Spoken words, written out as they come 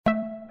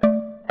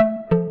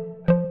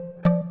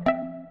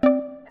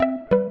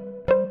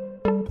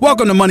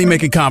Welcome to Money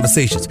Making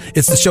Conversations.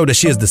 It's the show that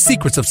shares the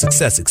secrets of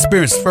success,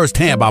 experienced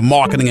firsthand by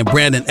marketing and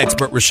branding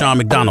expert Rushion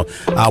McDonald.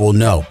 I will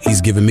know he's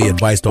given me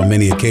advice on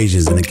many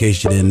occasions, and in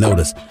case you didn't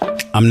notice,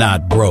 I'm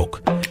not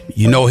broke.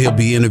 You know he'll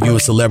be interviewing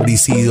celebrity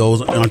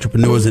CEOs,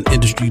 entrepreneurs, and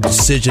industry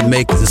decision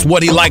makers. It's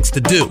what he likes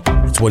to do.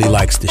 It's what he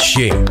likes to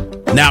share.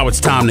 Now it's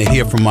time to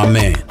hear from my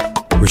man,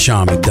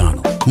 Rushion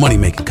McDonald. Money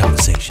Making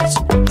Conversations.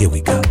 Here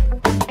we go.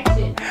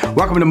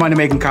 Welcome to Money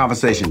Making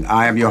Conversation.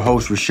 I am your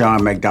host,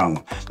 Rushion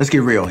McDonald. Let's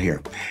get real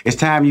here. It's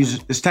time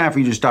for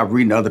you to stop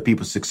reading other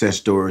people's success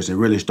stories and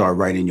really start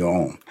writing your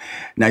own.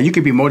 Now, you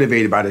can be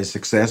motivated by their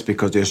success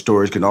because their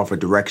stories can offer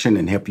direction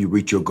and help you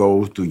reach your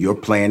goals through your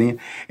planning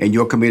and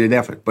your committed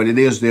effort, but it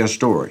is their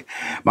story.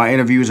 My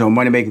interviews on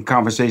Money Making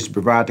Conversations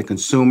provide the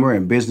consumer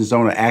and business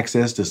owner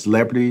access to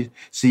celebrities,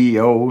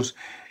 CEOs,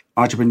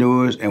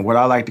 entrepreneurs, and what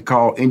I like to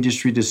call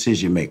industry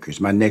decision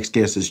makers. My next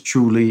guest is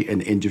truly an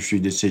industry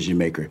decision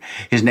maker.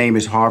 His name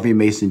is Harvey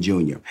Mason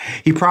Jr.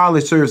 He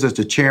proudly serves as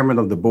the chairman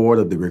of the board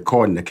of the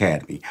Recording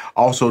Academy,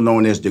 also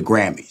known as the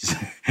Grammys.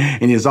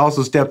 And he has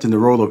also stepped in the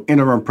role of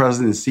interim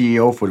president and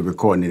CEO for the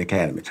Recording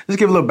Academy. Let's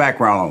give a little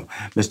background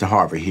on Mr.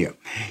 Harvey here.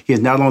 He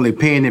has not only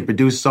penned and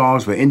produced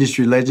songs for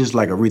industry legends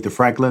like Aretha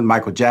Franklin,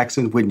 Michael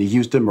Jackson, Whitney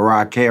Houston,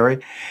 Mariah Carey,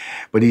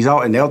 but he's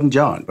all in Elton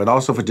John, but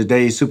also for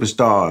today's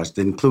superstars,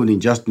 including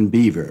Justin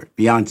Bieber,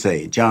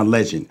 Beyonce, John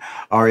Legend,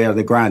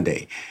 Ariana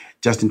Grande,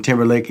 Justin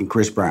Timberlake, and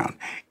Chris Brown.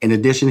 In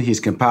addition,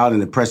 he's compiled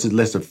an impressive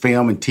list of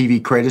film and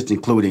TV credits,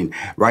 including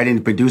writing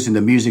and producing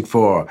the music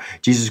for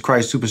Jesus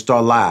Christ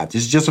Superstar Live.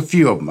 This is just a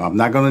few of them. I'm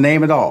not going to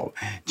name it all.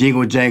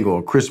 Jingle Jangle,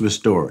 A Christmas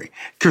Story,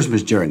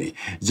 Christmas Journey,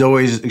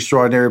 Zoe's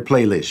Extraordinary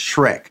Playlist,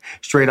 Shrek,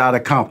 Straight Outta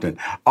Compton,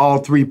 all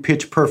three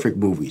Pitch Perfect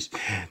movies.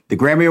 The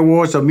Grammy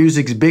Awards are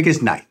music's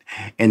biggest night,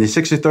 and the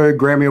 63rd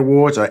Grammy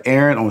Awards are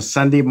airing on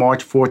Sunday,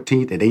 March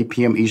 14th at 8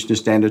 p.m. Eastern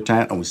Standard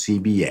Time on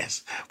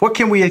CBS. What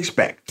can we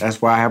expect?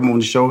 That's why I have him on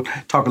the show,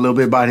 talk a little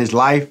bit about his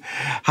life,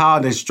 how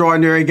an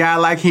extraordinary guy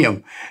like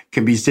him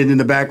can be sitting in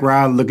the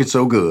background looking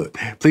so good.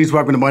 Please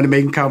welcome to Money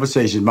Making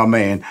Conversations, my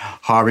man,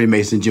 Harvey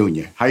Mason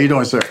Jr. How you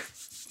doing, sir?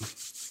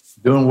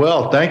 Doing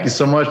well. Thank you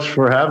so much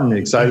for having me.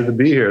 Excited to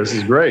be here. This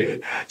is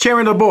great.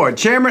 Chairman of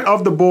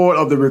the board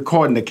of the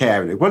Recording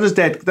Academy. What does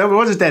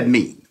that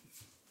mean?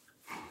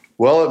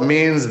 Well, it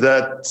means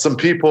that some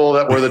people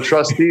that were the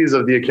trustees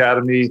of the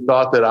Academy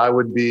thought that I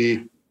would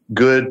be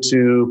good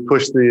to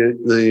push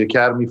the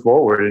Academy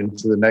forward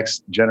into the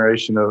next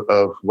generation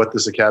of what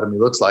this Academy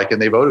looks like,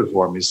 and they voted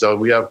for me. So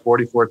we have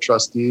 44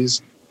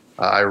 trustees.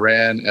 I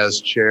ran as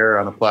chair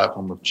on a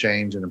platform of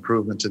change and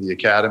improvement to the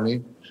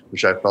Academy,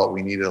 which I felt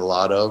we needed a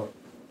lot of.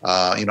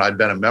 I'd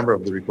been a member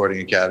of the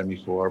Recording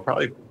Academy for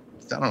probably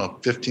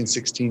 15,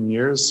 16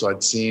 years. So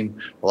I'd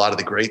seen a lot of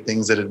the great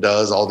things that it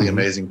does, all the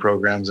amazing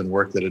programs and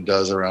work that it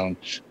does around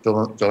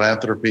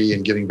philanthropy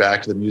and giving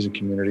back to the music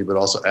community, but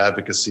also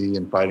advocacy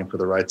and fighting for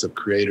the rights of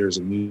creators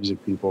and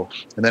music people.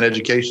 And then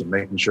education,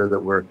 making sure that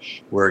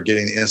we're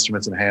getting the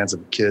instruments in the hands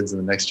of kids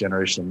and the next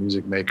generation of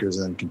music makers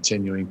and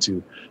continuing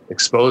to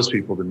expose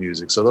people to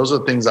music. So those are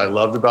the things I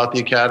loved about the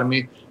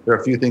Academy. There are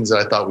a few things that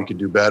I thought we could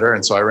do better.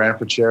 And so I ran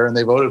for chair and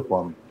they voted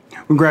for me.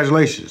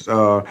 Congratulations.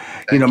 I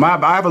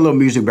have a little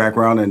music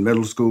background. In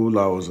middle school,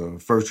 I was a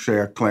first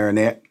chair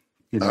clarinet,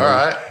 all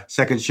right,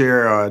 second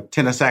chair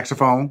tenor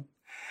saxophone.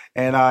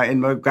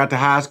 And got to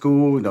high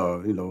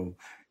school,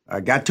 I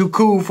got too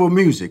cool for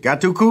music, got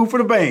too cool for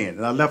the band,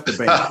 and I left the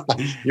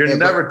band. You're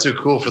never too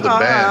cool for the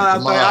band.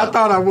 I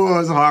thought I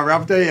was, Harvey.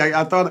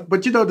 I'm telling you,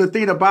 but the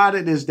thing about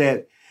it is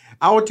that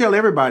I would tell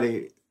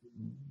everybody,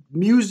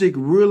 music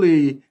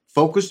really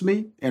focused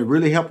me and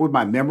really helped with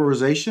my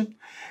memorization.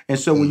 And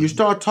so when you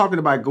start talking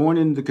about going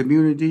into the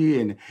community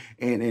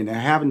and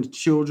having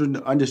children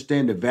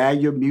understand the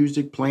value of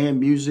music, playing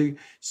music,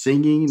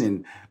 singing,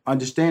 and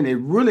understand it,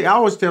 really, I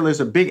always tell it's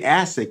a big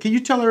asset. Can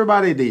you tell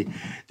everybody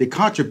the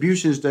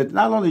contributions that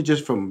not only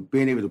just from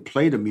being able to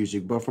play the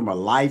music, but from a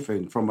life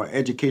and from an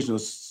educational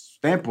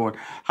standpoint,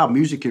 how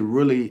music can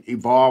really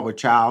evolve a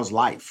child's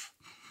life?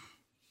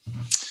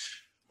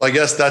 Well, I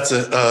guess that's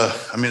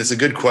it's a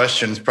good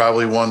question. It's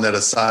probably one that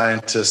a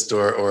scientist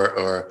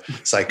or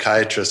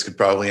psychiatrist could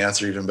probably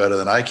answer even better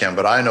than I can.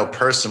 But I know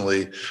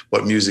personally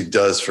what music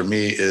does for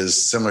me is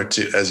similar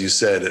to, as you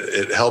said,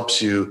 it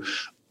helps you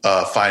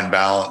find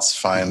balance,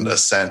 find a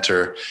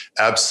center,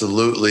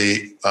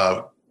 absolutely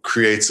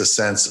creates a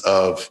sense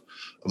of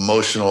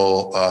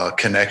emotional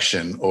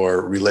connection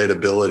or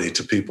relatability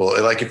to people.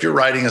 Like if you're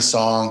writing a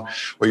song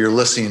or you're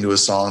listening to a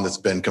song that's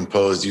been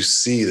composed, you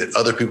see that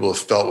other people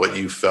have felt what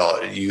you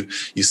felt. You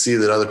see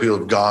that other people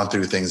have gone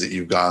through things that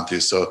you've gone through.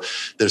 So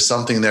there's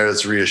something there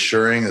that's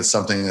reassuring. It's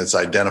something that's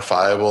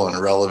identifiable and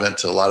relevant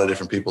to a lot of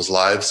different people's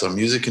lives. So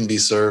music can be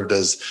served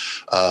as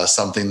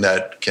something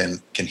that can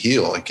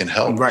heal and can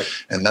help. Right.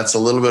 And that's a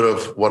little bit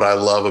of what I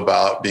love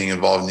about being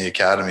involved in the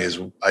Academy is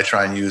I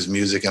try and use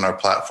music in our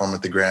platform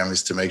at the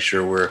Grammys to make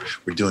sure we're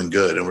doing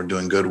good and we're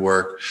doing good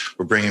work.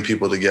 We're bringing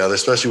people together,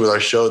 especially with our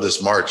show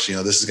this March.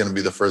 This is going to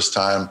be the first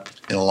time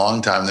in a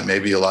long time that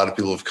maybe a lot of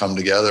people have come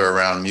together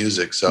around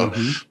music. So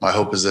my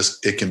hope is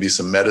it can be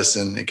some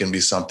medicine. It can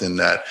be something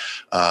that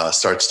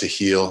starts to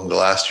heal. The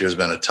last year has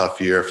been a tough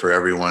year for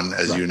everyone,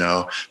 as you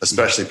know,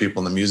 especially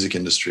people in the music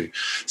industry.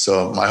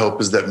 So my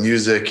hope is that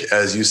music,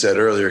 as you said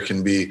earlier,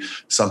 can be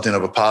something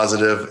of a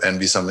positive and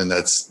be something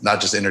that's not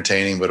just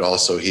entertaining, but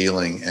also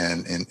healing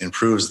and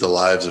improves the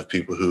lives of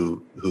people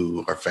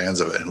who are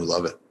fans of it and who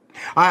love it.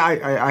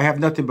 I have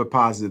nothing but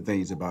positive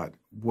things about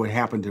what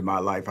happened in my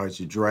life. I used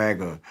to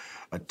drag a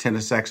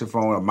tenor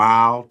saxophone a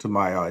mile to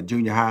my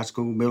junior high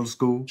school, middle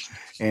school,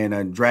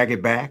 and drag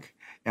it back.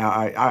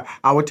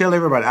 I would tell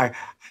everybody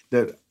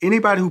that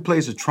anybody who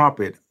plays the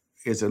trumpet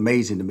is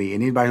amazing to me,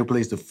 and anybody who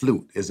plays the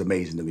flute is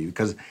amazing to me,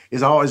 because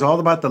it's all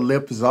about the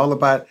lip. It's all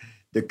about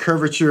the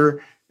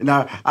curvature. And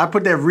I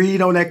put that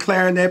reed on that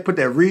clarinet, put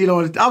that reed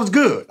on it. I was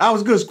good.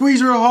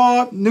 Squeeze real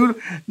hard. Knew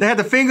they had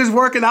the fingers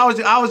working. I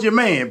was your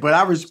man. But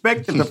I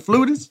respected the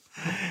flutist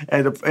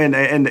and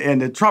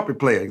the trumpet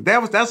player.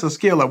 That's a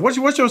skill level.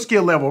 What's your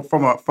skill level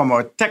from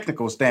a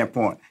technical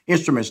standpoint,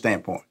 instrument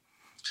standpoint?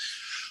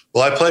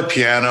 Well, I play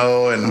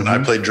piano and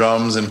I play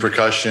drums and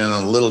percussion,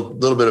 and a little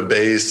bit of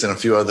bass and a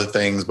few other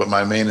things. But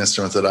my main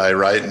instrument that I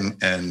write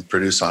and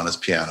produce on is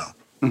piano.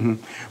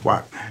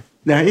 Wow.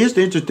 Now, here's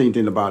the interesting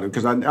thing about it,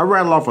 because I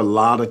rattle off a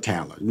lot of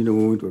talent. When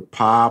we were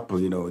pop,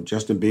 or,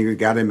 Justin Bieber,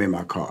 got him in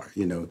my car.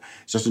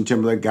 Justin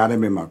Timberlake, got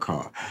him in my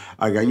car.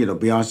 I got,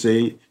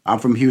 Beyonce. I'm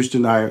from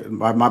Houston.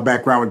 My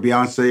background with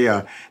Beyonce,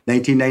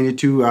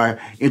 1992, I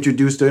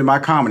introduced her in my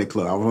comedy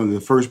club. I was one of the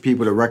first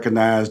people to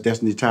recognize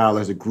Destiny Child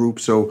as a group.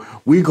 So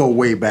we go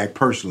way back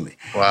personally.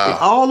 Wow.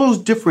 All those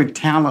different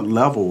talent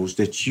levels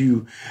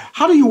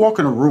how do you walk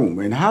in a room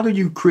and how do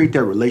you create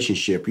that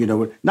relationship?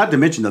 Not to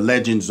mention the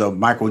legends of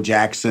Michael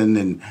Jackson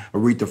and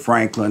Aretha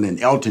Franklin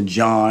and Elton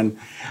John,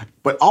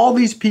 but all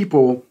these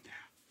people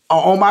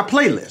are on my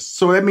playlist.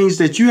 So that means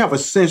that you have a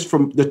sense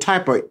from the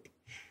type of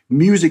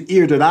music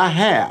ear that I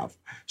have.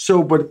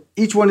 So, but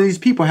each one of these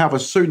people have a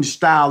certain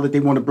style that they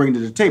want to bring to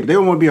the table. They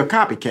don't want to be a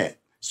copycat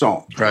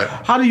song. Right.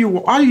 How do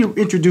you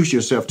introduce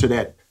yourself to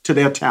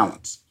their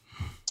talents?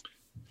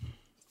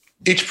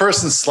 Each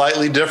person's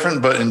slightly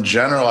different, but in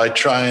general, I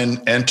try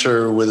and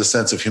enter with a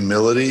sense of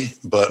humility,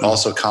 but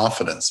also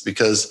confidence,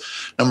 because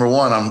number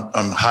one,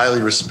 I'm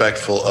highly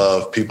respectful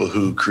of people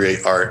who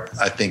create art.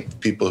 I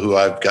think people who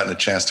I've gotten a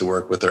chance to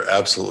work with are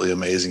absolutely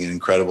amazing and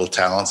incredible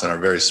talents and are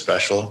very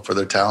special for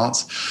their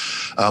talents.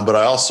 But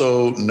I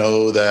also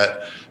know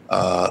that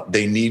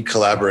they need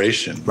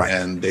collaboration,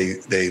 and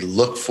they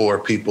look for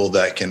people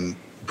that can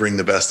bring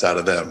the best out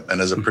of them.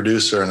 And as a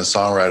producer and a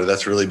songwriter,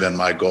 that's really been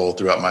my goal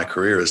throughout my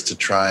career, is to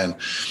try and,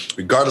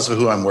 regardless of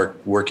who I'm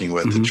working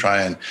with, to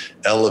try and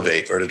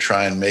elevate or to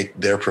try and make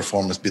their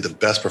performance be the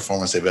best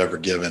performance they've ever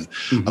given.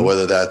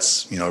 Whether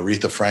that's,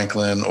 Aretha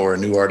Franklin or a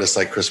new artist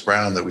like Chris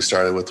Brown that we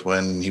started with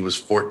when he was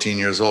 15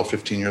 years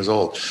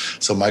old.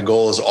 So my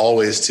goal is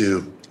always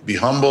to be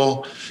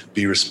humble,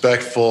 be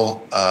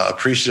respectful,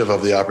 appreciative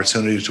of the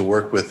opportunity to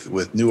work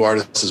with new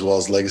artists as well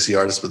as legacy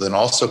artists, but then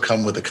also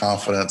come with a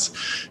confidence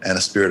and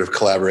a spirit of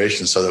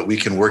collaboration so that we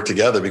can work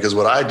together. Because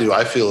what I do,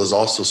 I feel, is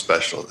also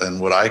special, and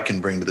what I can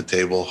bring to the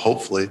table,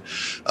 hopefully,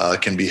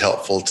 can be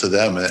helpful to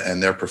them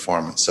and their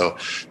performance. So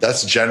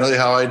that's generally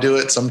how I do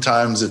it.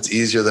 Sometimes it's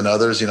easier than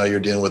others. You're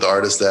dealing with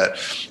artists that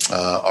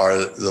are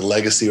the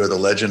legacy or the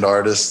legend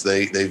artists.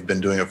 They've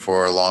been doing it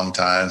for a long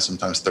time,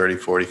 sometimes 30,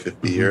 40,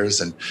 50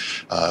 years, and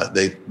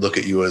they look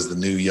at you as the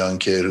new young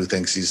kid who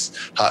thinks he's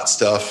hot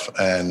stuff.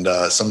 And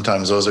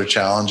sometimes those are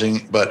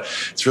challenging, but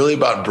it's really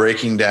about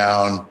breaking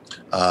down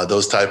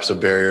those types of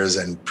barriers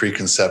and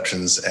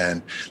preconceptions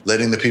and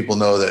letting the people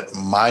know that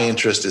my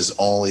interest is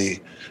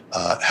only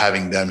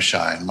having them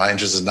shine. My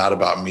interest is not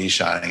about me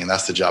shining, and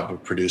that's the job of a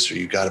producer.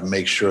 You got to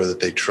make sure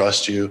that they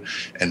trust you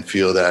and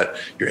feel that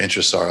your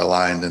interests are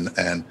aligned.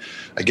 And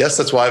I guess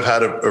that's why I've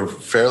had a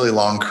fairly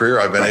long career.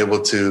 I've been able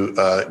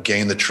to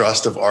gain the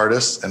trust of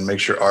artists and make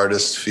sure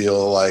artists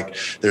feel like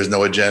there's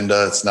no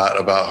agenda. It's not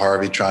about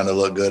Harvey trying to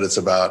look good. It's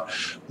about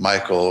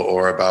Michael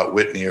or about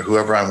Whitney or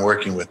whoever I'm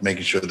working with,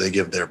 making sure they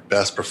give their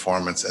best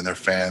performance and their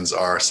fans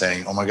are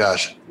saying, oh my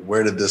gosh,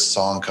 where did this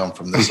song come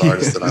from, this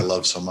artist that I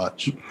love so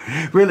much?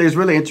 Really, it's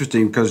really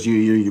interesting because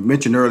you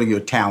mentioned earlier your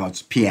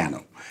talents,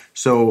 piano.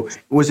 So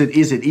is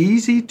it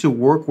easy to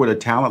work with a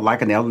talent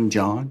like an Elton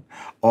John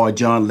or a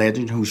John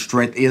Legend whose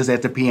strength is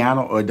at the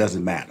piano, or it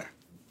doesn't matter?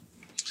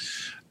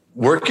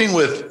 Working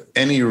with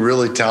any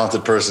really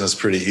talented person is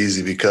pretty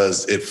easy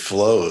because it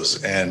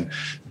flows, and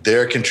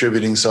they're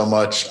contributing so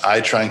much.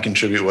 I try and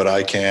contribute what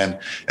I can.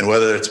 And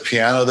whether it's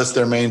piano that's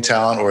their main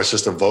talent, or it's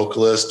just a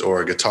vocalist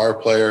or a guitar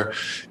player,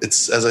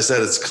 it's, as I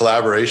said, it's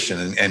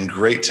collaboration. And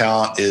great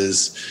talent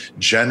is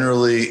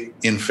generally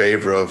in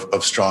favor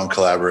of strong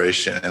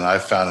collaboration. And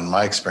I've found in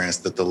my experience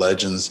that the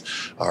legends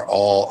are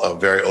all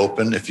very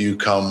open. If you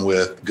come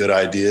with good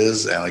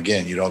ideas, and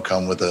again, you don't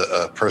come with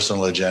a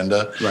personal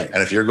agenda. Right.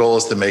 And if your goal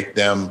is to make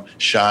them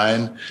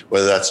shine,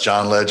 whether that's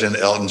John Legend,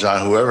 Elton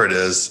John, whoever it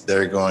is,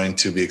 they're going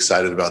to be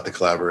excited about the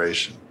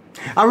collaboration.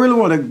 I really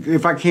want to,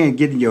 if I can,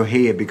 get in your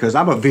head, because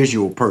I'm a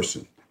visual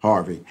person,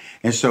 Harvey.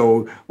 And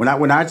so when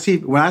I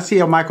see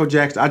a Michael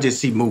Jackson, I just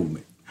see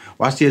movement.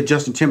 When I see a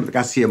Justin Timberlake,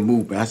 I see a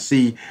movement. I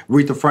see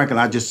Aretha Franklin,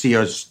 I just see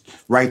her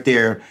right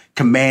there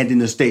commanding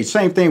the stage.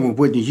 Same thing with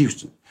Whitney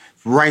Houston,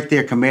 right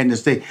there commanding the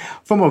stage.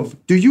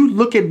 Do you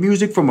look at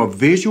music from a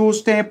visual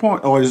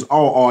standpoint, or is it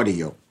all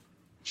audio?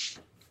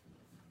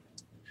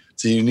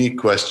 It's a unique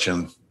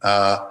question.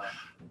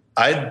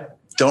 I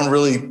don't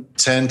really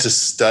tend to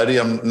study.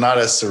 I'm not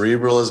as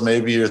cerebral as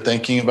maybe you're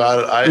thinking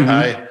about it.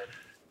 I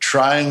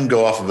try and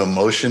go off of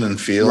emotion and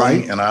feeling.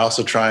 Right. And I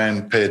also try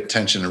and pay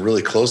attention, and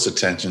really close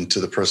attention, to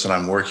the person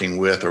I'm working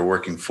with or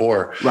working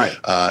for. Right.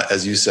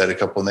 As you said, a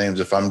couple of names.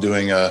 If I'm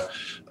doing a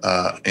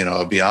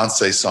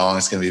Beyonce song,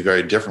 it's going to be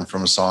very different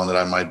from a song that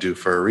I might do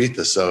for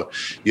Aretha. So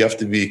you have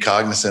to be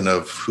cognizant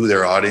of who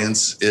their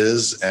audience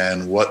is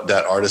and what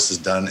that artist has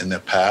done in the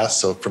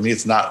past. So for me,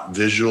 it's not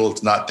visual.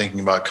 It's not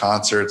thinking about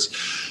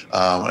concerts.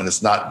 And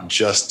it's not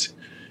just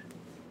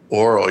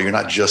oral. You're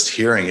not just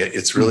hearing it.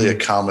 It's really a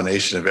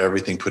combination of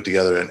everything put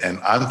together. And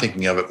I'm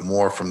thinking of it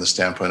more from the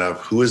standpoint of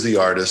who is the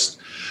artist,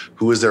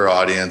 who is their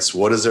audience,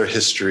 what is their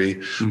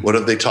history, what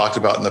have they talked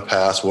about in the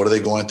past, what are they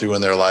going through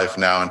in their life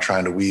now, and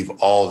trying to weave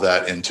all of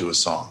that into a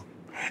song.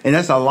 And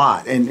that's a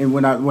lot. And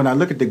when I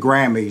look at the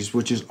Grammys,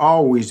 which has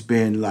always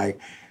been like,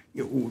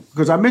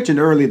 because I mentioned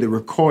earlier the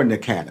Recording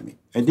Academy,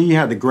 and then you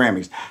have the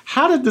Grammys.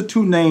 How did the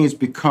two names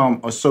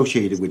become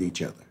associated with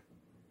each other?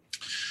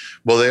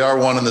 Well, they are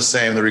one and the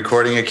same. The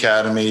Recording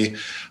Academy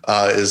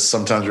is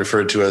sometimes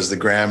referred to as the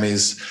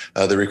Grammys.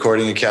 The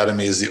Recording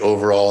Academy is the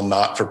overall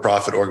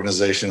not-for-profit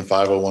organization,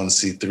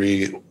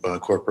 501c3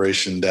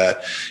 corporation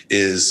that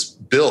is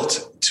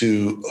built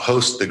to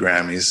host the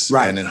Grammys.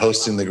 Right. And in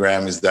hosting the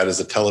Grammys, that is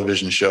a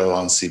television show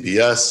on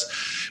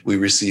CBS. We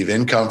receive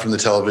income from the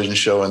television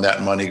show, and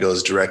that money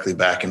goes directly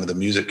back into the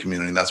music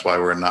community. And that's why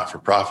we're a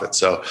not-for-profit.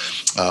 So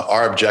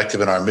our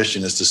objective and our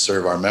mission is to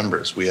serve our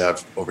members. We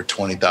have over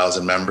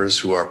 20,000 members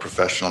who are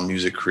professional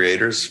music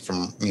creators,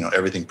 from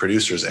everything: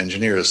 producers,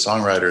 engineers,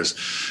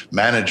 songwriters,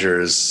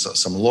 managers,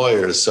 some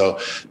lawyers. So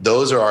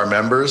those are our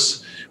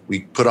members.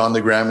 We put on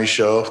the Grammy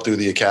show through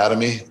the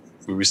Academy.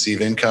 We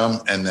receive income,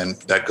 and then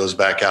that goes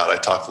back out. I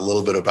talked a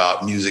little bit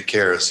about Music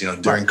Cares.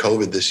 During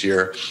COVID this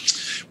year,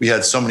 we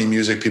had so many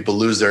music people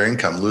lose their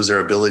income, lose their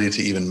ability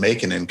to even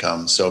make an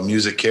income. So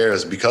Music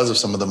Cares, because of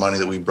some of the money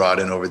that we brought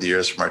in over the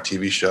years from our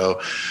TV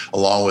show,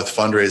 along with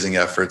fundraising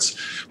efforts,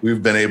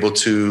 we've been able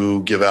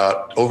to give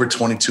out over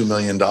 $22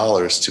 million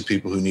to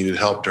people who needed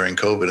help during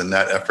COVID, and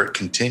that effort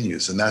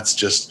continues. And that's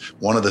just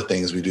one of the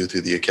things we do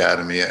through the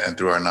Academy and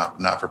through our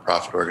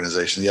not-for-profit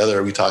organization. The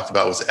other we talked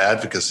about was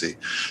advocacy.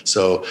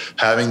 So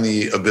having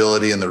the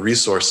ability and the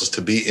resources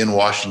to be in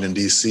Washington,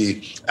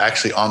 D.C.,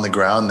 actually on the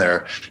ground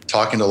there,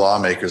 talking to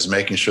lawmakers,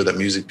 making sure that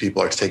music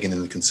people are taken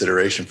into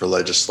consideration for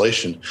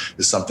legislation,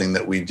 is something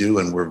that we do,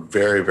 and we're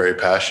very, very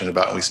passionate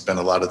about. And we spend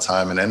a lot of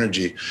time and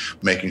energy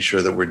making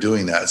sure that we're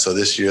doing that. So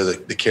this year,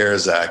 the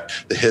CARES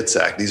Act, the HITS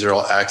Act, these are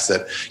all acts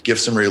that give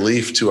some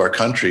relief to our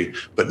country.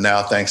 But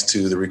now, thanks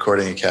to the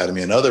Recording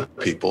Academy and other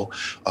people,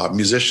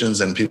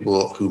 musicians and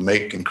people who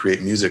make and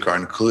create music are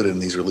included in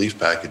these relief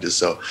packages.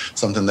 So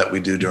something that we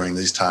do during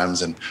these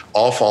times, and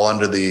all fall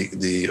under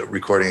the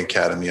Recording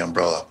Academy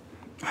umbrella.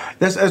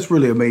 That's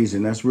really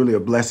amazing. That's really a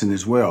blessing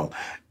as well,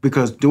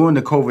 because during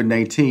the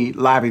COVID-19,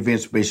 live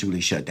events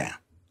basically shut down.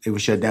 It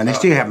was shut down. They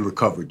still haven't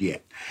recovered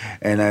yet.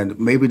 And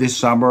maybe this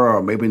summer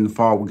or maybe in the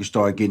fall, we can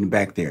start getting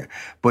back there.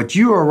 But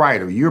you're a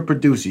writer, you're a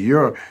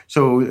producer,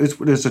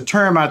 there's a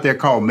term out there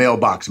called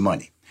mailbox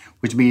money,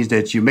 which means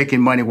that you're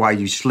making money while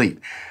you sleep.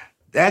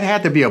 That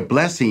had to be a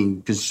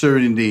blessing,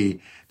 considering the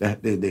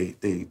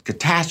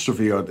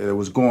catastrophe that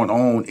was going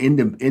on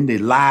in the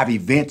live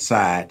event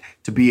side,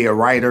 to be a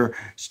writer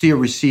still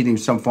receiving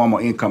some form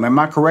of income. Am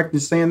I correct in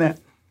saying that?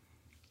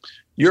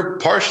 You're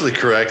partially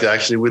correct,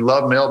 actually. We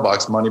love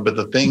mailbox money, but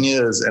the thing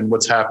is, and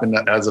what's happened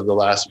as of the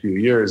last few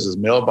years, is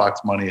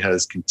mailbox money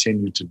has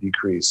continued to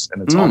decrease,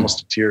 and it's almost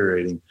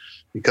deteriorating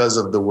because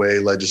of the way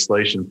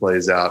legislation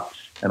plays out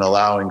and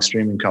allowing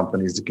streaming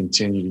companies to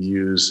continue to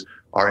use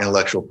our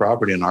intellectual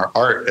property and our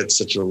art at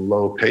such a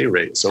low pay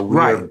rate. So we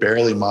are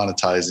barely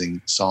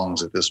monetizing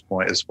songs at this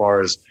point as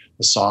far as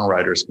the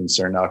songwriter is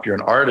concerned. Now, if you're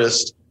an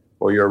artist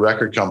or you're a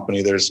record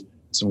company, there's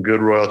some good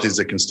royalties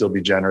that can still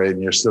be generated,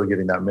 and you're still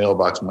getting that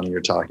mailbox money you're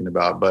talking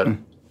about. But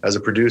as a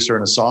producer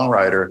and a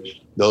songwriter,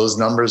 those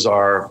numbers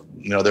are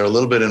they're a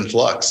little bit in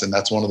flux. And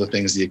that's one of the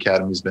things the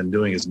Academy's been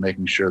doing, is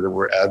making sure that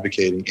we're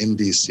advocating in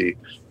DC,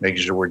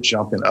 making sure we're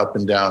jumping up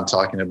and down,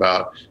 talking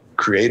about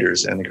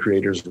creators and the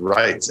creators'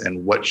 rights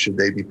and what should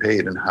they be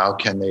paid and how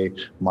can they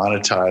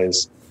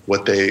monetize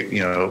what they,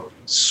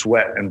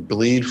 sweat and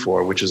bleed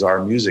for, which is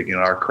our music,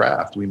 our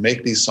craft. We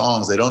make these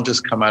songs. They don't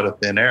just come out of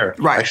thin air.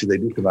 Right. Actually,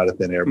 they do come out of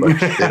thin air, but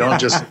they don't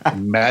just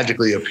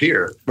magically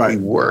appear. Right.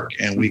 We work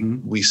and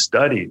we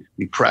study,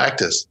 we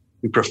practice,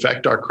 we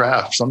perfect our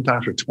craft,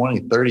 sometimes for 20,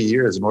 30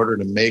 years in order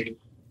to make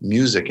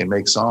music and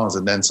make songs.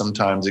 And then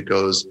sometimes it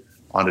goes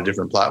onto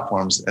different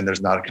platforms and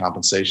there's not a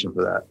compensation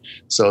for that.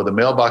 So the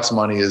mailbox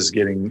money is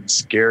getting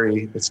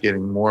scary. It's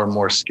getting more and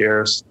more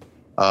scarce.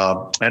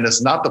 And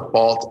it's not the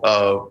fault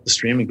of the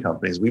streaming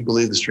companies. We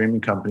believe the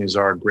streaming companies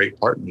are great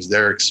partners.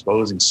 They're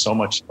exposing so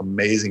much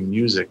amazing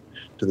music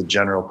to the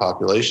general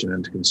population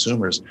and to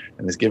consumers,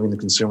 and it's giving the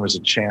consumers a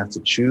chance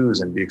to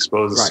choose and be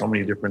exposed to so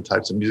many different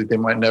types of music they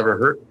might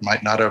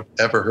not have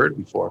ever heard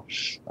before.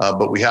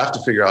 But we have to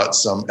figure out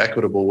some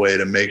equitable way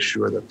to make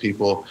sure that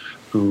people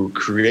who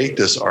create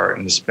this art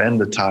and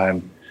spend the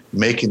time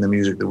making the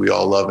music that we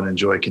all love and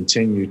enjoy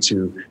continue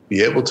to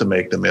be able to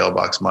make the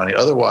mailbox money.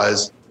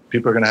 Otherwise,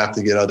 people are going to have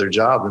to get other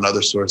jobs and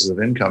other sources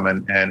of income,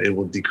 and it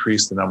will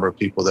decrease the number of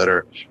people that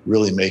are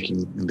really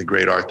making the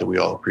great art that we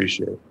all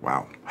appreciate.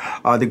 Wow.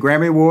 The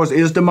Grammy Awards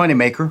is the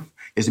moneymaker.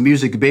 It's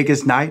music's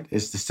biggest night.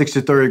 It's the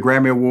 63rd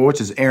Grammy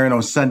Awards. It's airing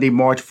on Sunday,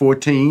 March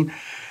 14,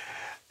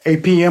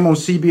 8 p.m. on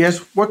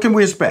CBS. What can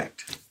we expect?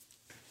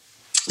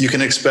 You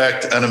can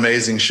expect an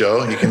amazing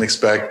show. You can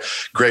expect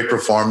great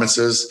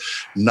performances,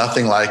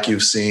 nothing like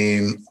you've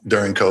seen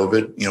during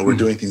COVID. We're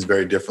doing things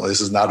very differently.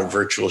 This is not a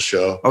virtual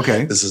show.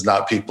 Okay. This is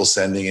not people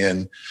sending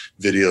in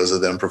videos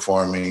of them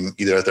performing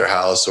either at their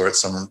house or at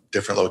some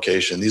different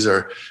location. These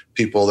are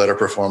people that are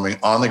performing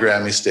on the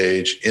Grammy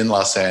stage in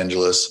Los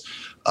Angeles.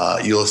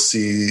 You'll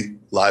see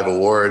live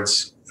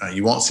awards.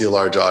 You won't see a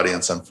large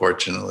audience,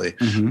 unfortunately,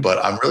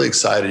 but I'm really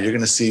excited. You're going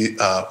to see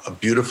a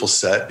beautiful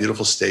set,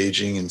 beautiful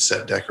staging and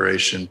set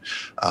decoration.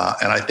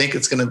 And I think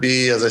it's going to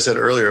be, as I said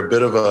earlier, a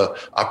bit of an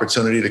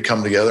opportunity to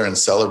come together and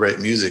celebrate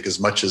music, as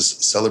much as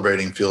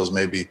celebrating feels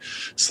maybe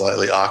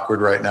slightly awkward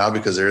right now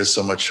because there is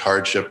so much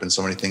hardship and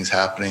so many things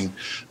happening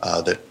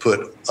that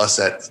put us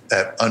at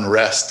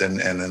unrest and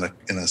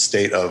in a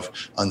state of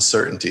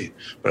uncertainty.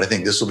 But I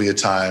think this will be a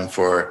time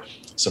for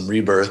some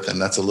rebirth,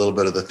 and that's a little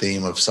bit of the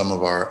theme of some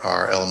of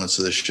our elements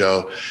of the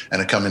show,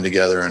 and coming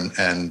together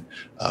and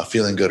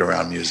feeling good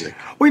around music.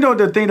 Well,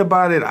 the thing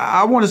about it,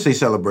 I want to say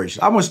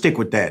celebration. I want to stick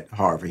with that,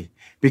 Harvey,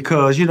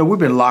 because, we've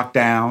been locked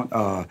down.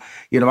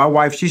 My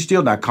wife, she's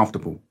still not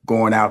comfortable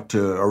going out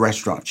to a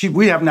restaurant.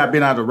 We have not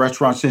been out of a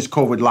restaurant since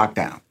COVID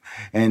lockdown.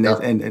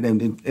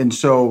 And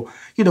so,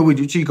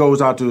 she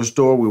goes out to the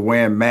store, we're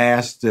wearing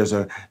masks. There's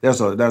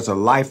a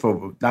life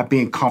of not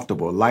being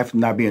comfortable, a life of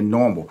not being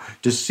normal.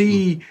 To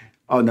see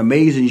an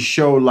amazing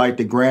show like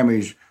the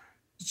Grammys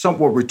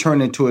somewhat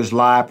returning to its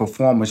live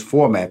performance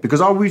format, because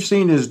all we've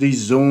seen is these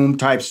Zoom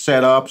type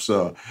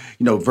setups,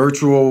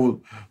 virtual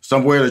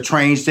somewhere at a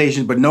train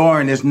station, but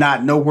knowing it's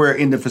not nowhere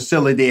in the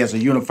facility as a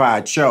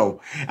unified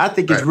show. I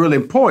think it's really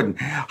important.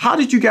 How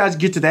did you guys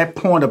get to that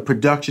point of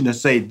production to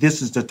say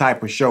this is the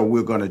type of show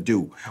we're going to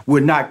do? We're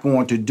not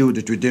going to do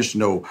the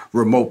traditional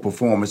remote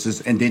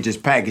performances and then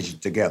just package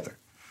it together.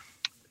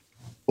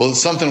 Well,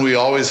 it's something we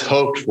always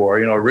hoped for.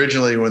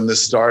 Originally when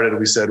this started,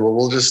 we said, well,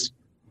 we'll just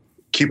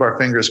keep our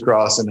fingers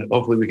crossed and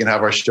hopefully we can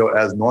have our show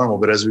as normal.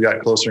 But as we got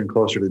closer and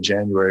closer to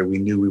January, we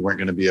knew we weren't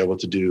going to be able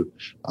to do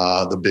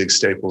the big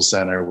Staples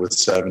Center with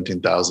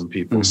 17,000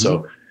 people.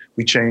 So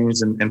we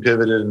changed and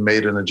pivoted and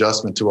made an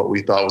adjustment to what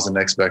we thought was the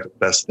next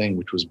best thing,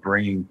 which was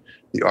bringing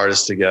the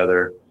artists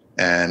together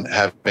and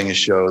having a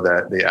show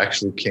that they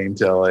actually came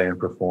to LA and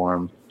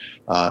performed.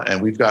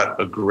 And we've got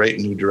a great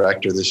new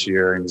director this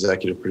year, and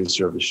executive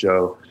producer of the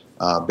show.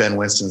 Ben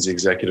Winston's the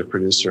executive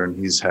producer, and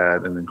he's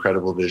had an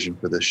incredible vision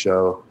for this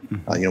show.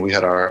 We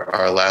had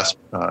our last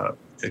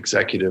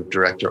executive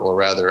director, or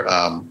rather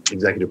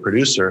executive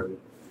producer,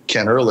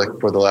 Ken Ehrlich,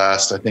 for the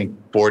last, I think,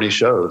 40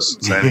 shows.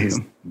 So, and he's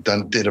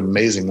did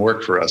amazing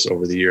work for us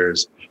over the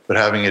years. But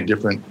having a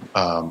different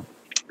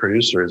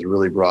producer has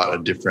really brought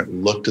a different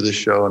look to the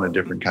show and a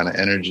different kind of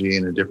energy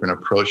and a different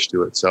approach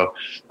to it. So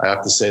I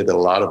have to say that a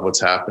lot of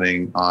what's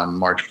happening on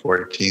March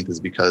 14th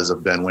is because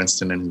of Ben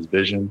Winston and his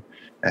vision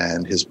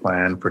and his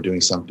plan for doing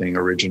something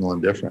original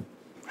and different.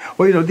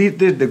 Well, the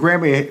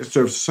Grammy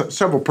serves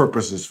several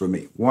purposes for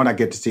me. One, I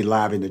get to see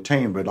live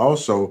entertainment, but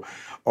also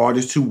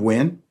artists who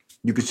win.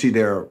 You can see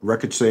their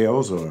record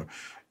sales or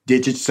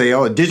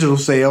digital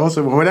sales,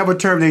 or whatever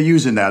term they're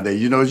using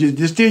nowadays.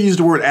 You still use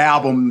the word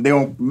album. They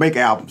don't make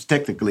albums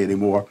technically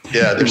anymore.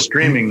 Yeah, they're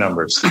streaming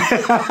numbers.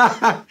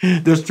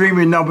 The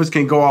streaming numbers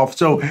can go off.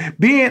 So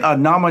being a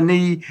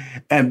nominee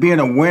and being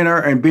a winner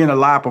and being a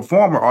live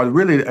performer are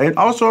really, and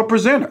also a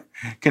presenter,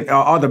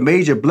 are the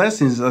major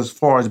blessings as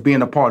far as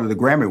being a part of the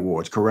Grammy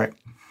Awards, correct?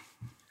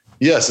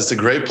 Yes, it's a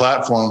great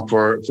platform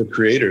for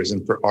creators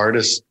and for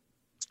artists,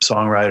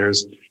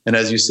 songwriters, And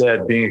as you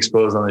said, being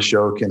exposed on the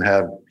show can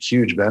have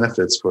huge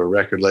benefits for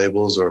record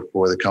labels or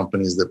for the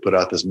companies that put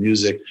out this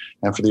music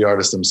and for the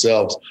artists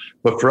themselves.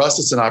 But for us,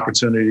 it's an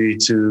opportunity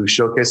to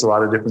showcase a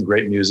lot of different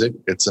great music.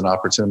 It's an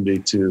opportunity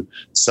to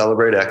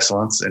celebrate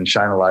excellence and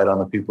shine a light on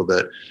the people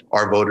that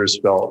our voters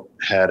felt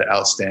had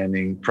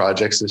outstanding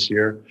projects this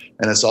year.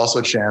 And it's also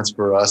a chance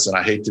for us, and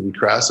I hate to be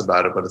crass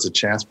about it, but it's a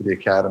chance for the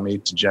Academy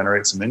to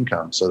generate some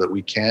income so that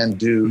we can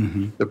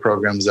do the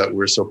programs that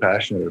we're so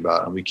passionate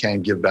about, and we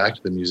can give back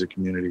to the music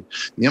community.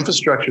 The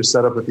infrastructure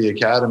set up at the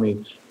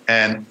Academy,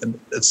 and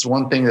it's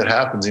one thing that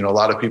happens. You know, a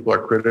lot of people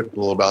are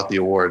critical about the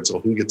awards.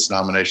 Well, who gets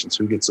nominations?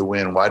 Who gets a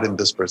win? Why didn't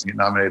this person get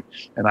nominated?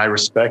 And I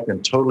respect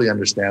and totally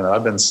understand that.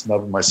 I've been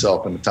snubbed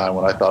myself in the time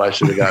when I thought I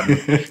should have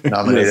gotten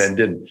nominated and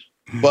didn't.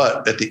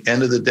 But at the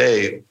end of the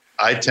day,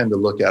 I tend to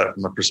look at it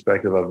from a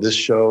perspective of this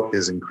show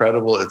is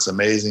incredible. It's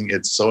amazing.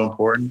 It's so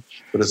important,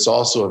 but it's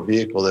also a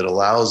vehicle that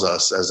allows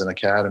us as an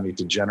Academy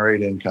to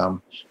generate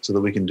income so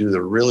that we can do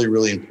the really,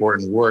 really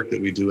important work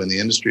that we do in the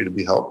industry to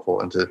be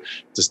helpful and to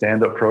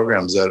stand up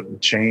programs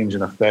that change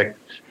and affect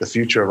the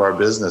future of our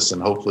business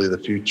and hopefully the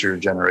future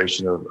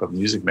generation of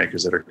music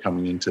makers that are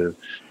coming into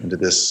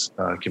this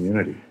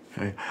community.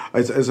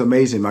 It's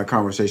amazing my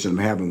conversation I'm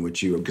having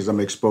with you because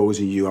I'm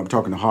exposing you. I'm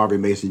talking to Harvey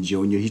Mason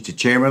Jr. He's the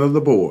chairman of the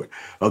board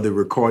of the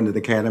Recording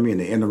Academy and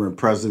the interim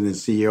president and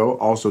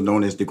CEO, also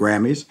known as the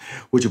Grammys,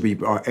 which will be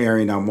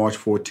airing on March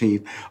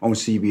 14th on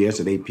CBS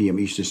at 8 p.m.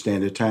 Eastern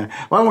Standard Time.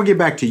 Well, I want to get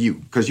back to you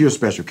because you're a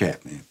special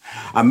cat, man.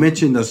 I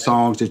mentioned the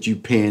songs that you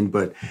penned,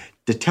 but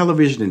the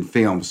television and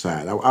film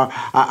side,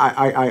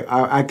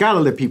 I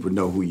gotta let people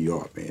know who you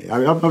are,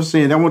 man. I'm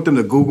saying I want them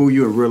to Google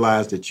you and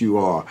realize that you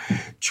are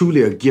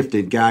truly a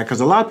gifted guy.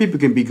 Because a lot of people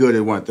can be good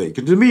at one thing.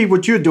 Because to me,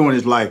 what you're doing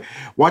is like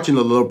watching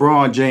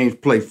LeBron James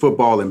play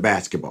football and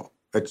basketball.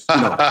 It's,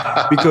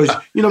 because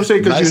you know what I'm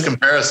saying. Nice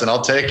comparison.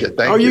 I'll take it.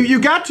 Thank you.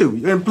 You got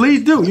to, and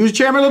please do. You're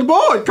chairman of the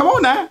board. Come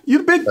on now,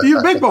 you're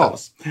the big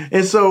boss.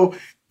 And so.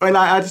 And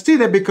I see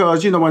that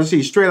because, when I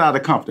see Straight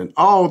Outta Compton,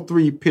 all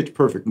three pitch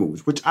perfect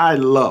movies, which I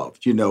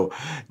loved, Jingle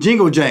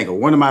Jangle,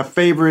 one of my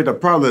favorite,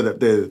 probably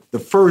the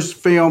first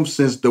film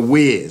since The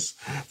Wiz,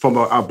 from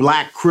a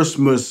Black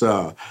Christmas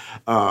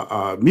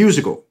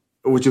musical,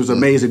 which was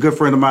amazing. A good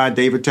friend of mine,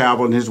 David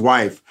Talbot, and his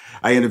wife,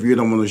 I interviewed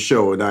them on the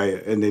show, and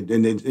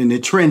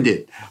it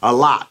trended a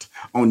lot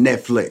on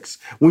Netflix.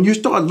 When you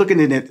start looking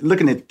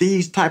at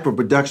these type of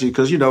productions,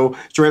 because,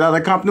 Straight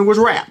Outta Compton was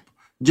rap.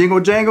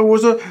 Jingle Jangle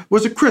was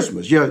a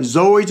Christmas. Yeah,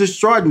 Zoe's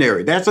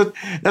Extraordinary. That's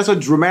a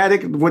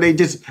dramatic where they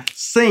just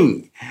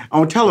sing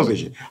on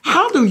television.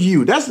 How do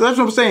you? That's what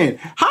I'm saying.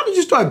 How did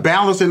you start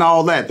balancing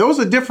all that? Those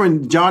are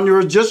different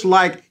genres, just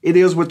like it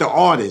is with the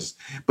artists.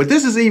 But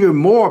this is even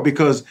more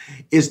because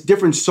it's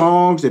different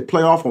songs that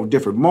play off on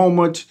different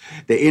moments.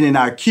 They're in and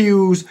out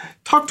cues.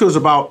 Talk to us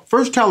about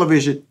first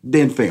television,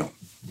 then film.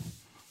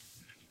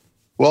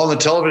 Well, on the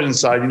television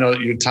side,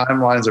 your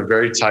timelines are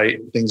very tight.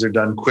 Things are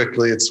done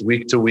quickly. It's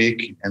week to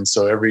week. And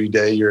so every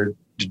day you're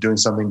doing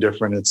something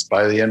different. It's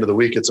by the end of the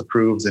week, it's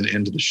approved and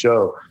into the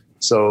show.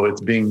 So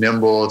it's being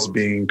nimble, it's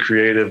being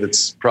creative,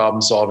 it's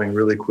problem solving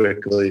really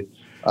quickly.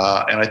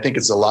 And I think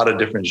it's a lot of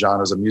different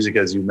genres of music.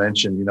 As you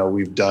mentioned,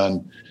 we've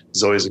done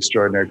Zoe's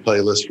Extraordinary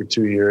playlist for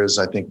 2 years.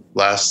 I think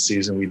last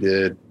season we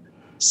did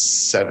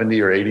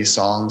 70 or 80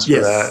 songs for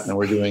that. And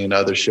we're doing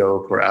another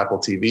show for Apple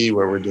TV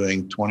where we're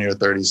doing 20 or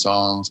 30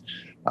 songs.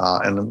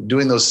 And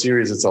doing those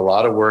series, it's a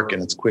lot of work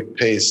and it's quick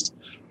paced.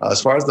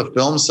 As far as the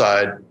film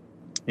side,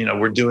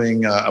 we're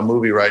doing a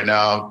movie right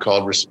now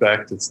called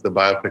Respect. It's the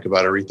biopic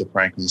about Aretha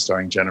Franklin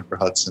starring Jennifer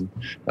Hudson.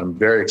 I'm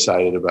very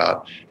excited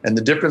about. And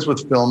the difference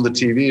with film to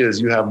TV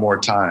is you have more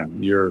time.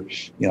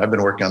 I've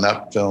been working on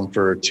that film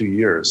for 2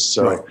 years.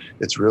 So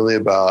It's really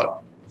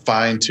about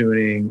fine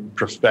tuning,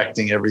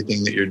 perfecting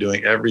everything that you're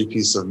doing. Every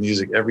piece of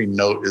music, every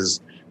note is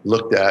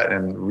looked at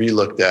and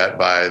re-looked at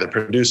by the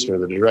producer,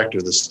 the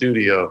director, the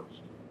studio,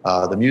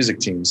 the music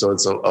team. So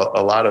it's a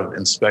lot of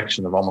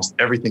inspection of almost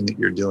everything that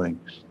you're doing.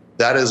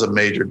 That is a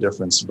major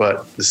difference.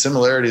 But the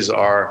similarities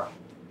are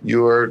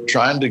you're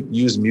trying to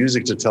use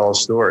music to tell a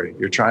story.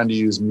 You're trying to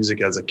use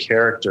music as a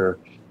character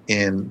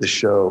in the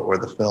show or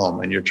the film,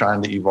 and you're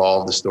trying to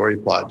evolve the story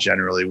plot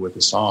generally with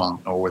a song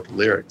or with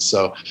lyrics.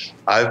 So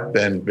I've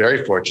been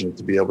very fortunate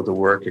to be able to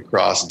work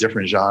across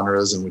different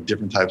genres and with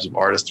different types of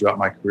artists throughout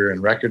my career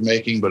in record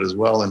making, but as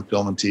well in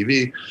film and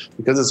TV,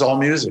 because it's all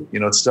music.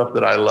 It's stuff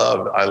that I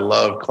love. I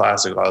love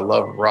classical. I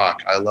love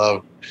rock. I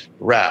love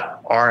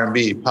rap,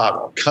 R&B,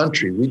 pop,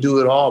 country. We do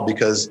it all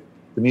because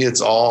to me,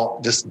 it's all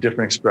just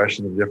different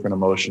expression of different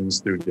emotions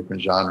through different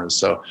genres.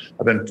 So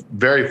I've been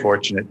very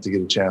fortunate to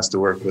get a chance to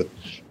work with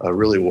a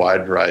really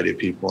wide variety of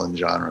people and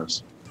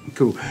genres.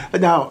 Cool.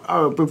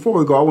 Now, before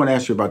we go, I want to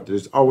ask you about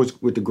this.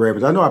 Always with the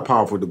Grammys, I know how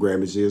powerful the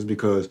Grammys is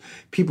because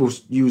people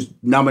use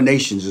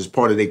nominations as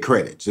part of their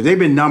credits. So they've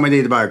been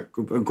nominated by a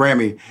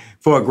Grammy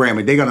for a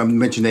Grammy. They're going to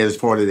mention that as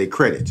part of their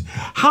credits.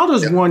 How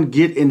does one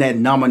get in that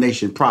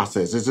nomination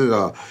process? Is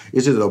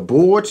it a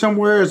board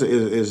somewhere? Is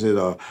it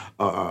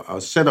a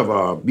set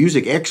of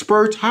music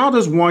experts? How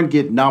does one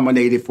get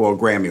nominated for a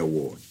Grammy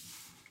Award?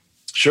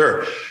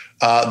 Sure.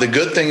 The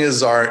good thing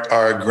is our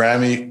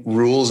Grammy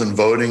rules and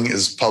voting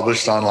is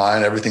published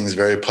online. Everything is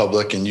very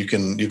public, and you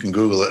can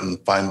Google it and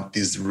find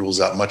these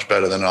rules out much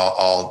better than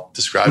I'll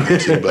describe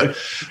it to you. But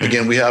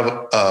again, we have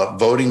a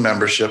voting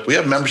membership. We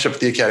have membership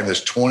at the Academy.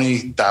 There's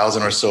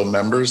 20,000 or so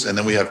members, and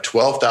then we have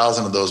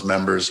 12,000 of those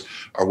members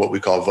are what we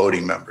call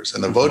voting members.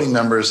 And the voting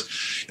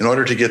members, in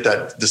order to get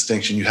that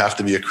distinction, you have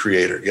to be a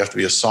creator. You have to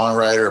be a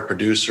songwriter, a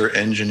producer,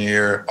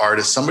 engineer,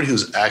 artist, somebody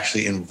who's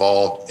actually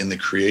involved in the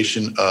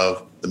creation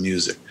of the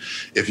music.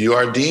 If you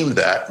are deemed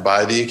that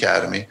by the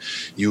Academy,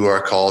 you are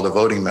called a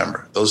voting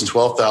member. Those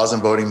 12,000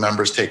 voting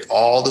members take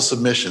all the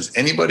submissions.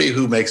 Anybody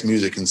who makes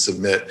music can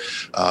submit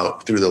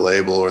through the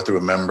label or through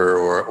a member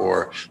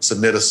or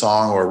submit a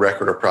song or a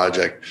record or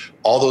project.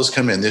 All those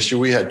come in. This year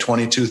we had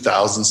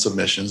 22,000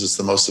 submissions. It's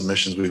the most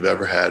submissions we've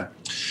ever had.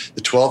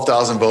 The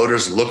 12,000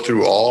 voters look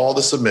through all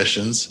the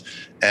submissions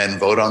and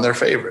vote on their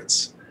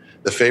favorites.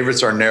 The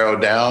favorites are narrowed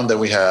down. Then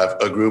we have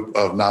a group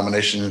of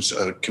nominations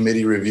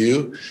committee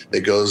review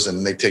that goes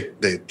and they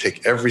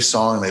take every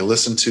song and they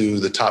listen to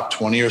the top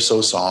 20 or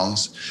so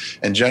songs.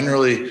 And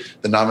generally,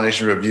 the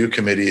nomination review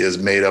committee is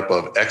made up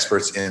of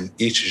experts in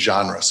each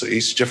genre. So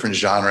each different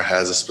genre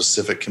has a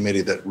specific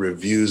committee that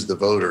reviews the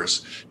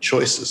voters'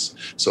 choices.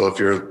 So if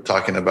you're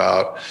talking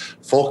about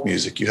folk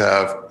music, you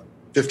have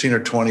 15 or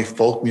 20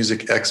 folk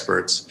music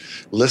experts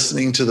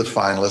listening to the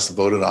finalists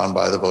voted on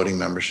by the voting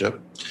membership.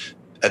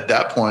 At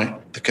that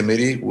point, the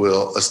committee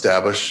will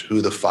establish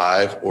who the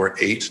 5 or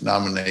 8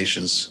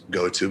 nominations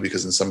go to,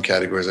 because in some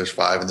categories there's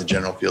 5, in the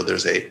general field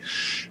there's 8.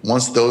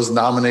 Once those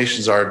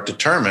nominations are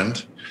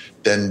determined,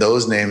 then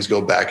those names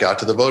go back out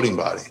to the voting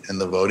body, and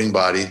the voting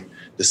body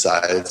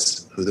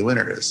decides who the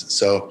winner is.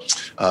 So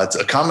it's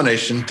a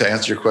combination, to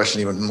answer your question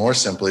even more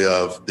simply,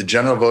 of the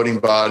general voting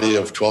body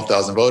of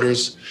 12,000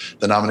 voters,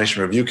 the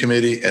nomination review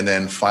committee, and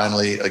then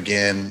finally,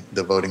 again,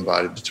 the voting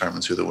body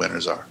determines who the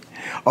winners are.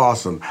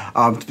 Awesome.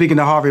 Speaking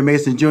of Harvey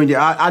Mason Jr.,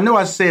 I know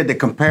I said the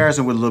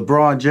comparison with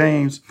LeBron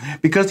James.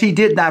 Because he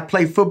did not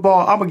play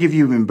football, I'm going to give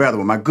you even better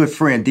one. My good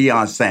friend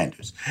Deion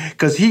Sanders.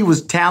 Because he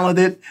was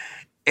talented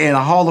and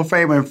a Hall of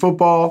Famer in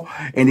football,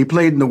 and he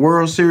played in the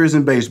World Series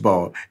in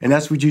baseball. And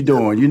that's what you're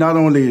doing. You're not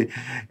only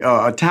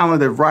a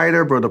talented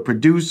writer, but a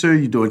producer.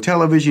 You're doing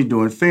television, you're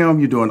doing film,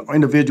 you're doing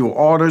individual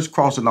artists,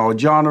 crossing all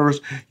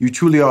genres. You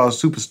truly are a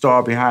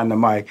superstar behind the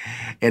mic,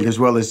 and as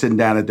well as sitting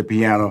down at the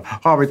piano.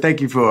 Harvey, thank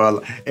you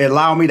for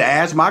allowing me to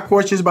ask my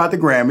questions about the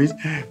Grammys.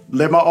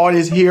 Let my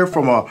audience hear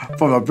from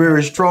a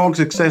very strong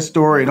success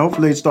story, and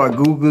hopefully start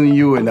Googling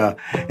you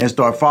and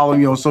start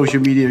following you on social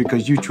media,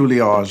 because you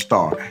truly are a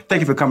star. Thank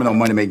you for coming on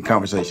Money Making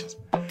Conversations.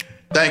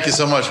 Thank you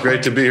so much.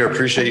 Great to be here.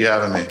 Appreciate you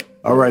having me.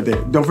 All right,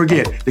 then. Don't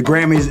forget, the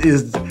Grammys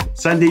is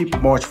Sunday,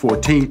 March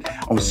 14th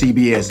on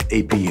CBS,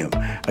 8 p.m.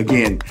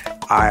 Again,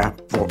 I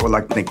would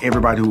like to thank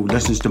everybody who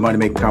listens to Money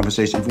Making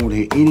Conversations. If you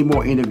want to hear any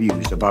more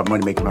interviews about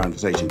Money Making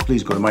Conversations,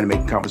 please go to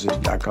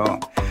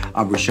moneymakingconversations.com.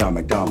 I'm Rushion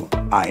McDonald.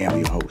 I am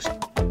your host.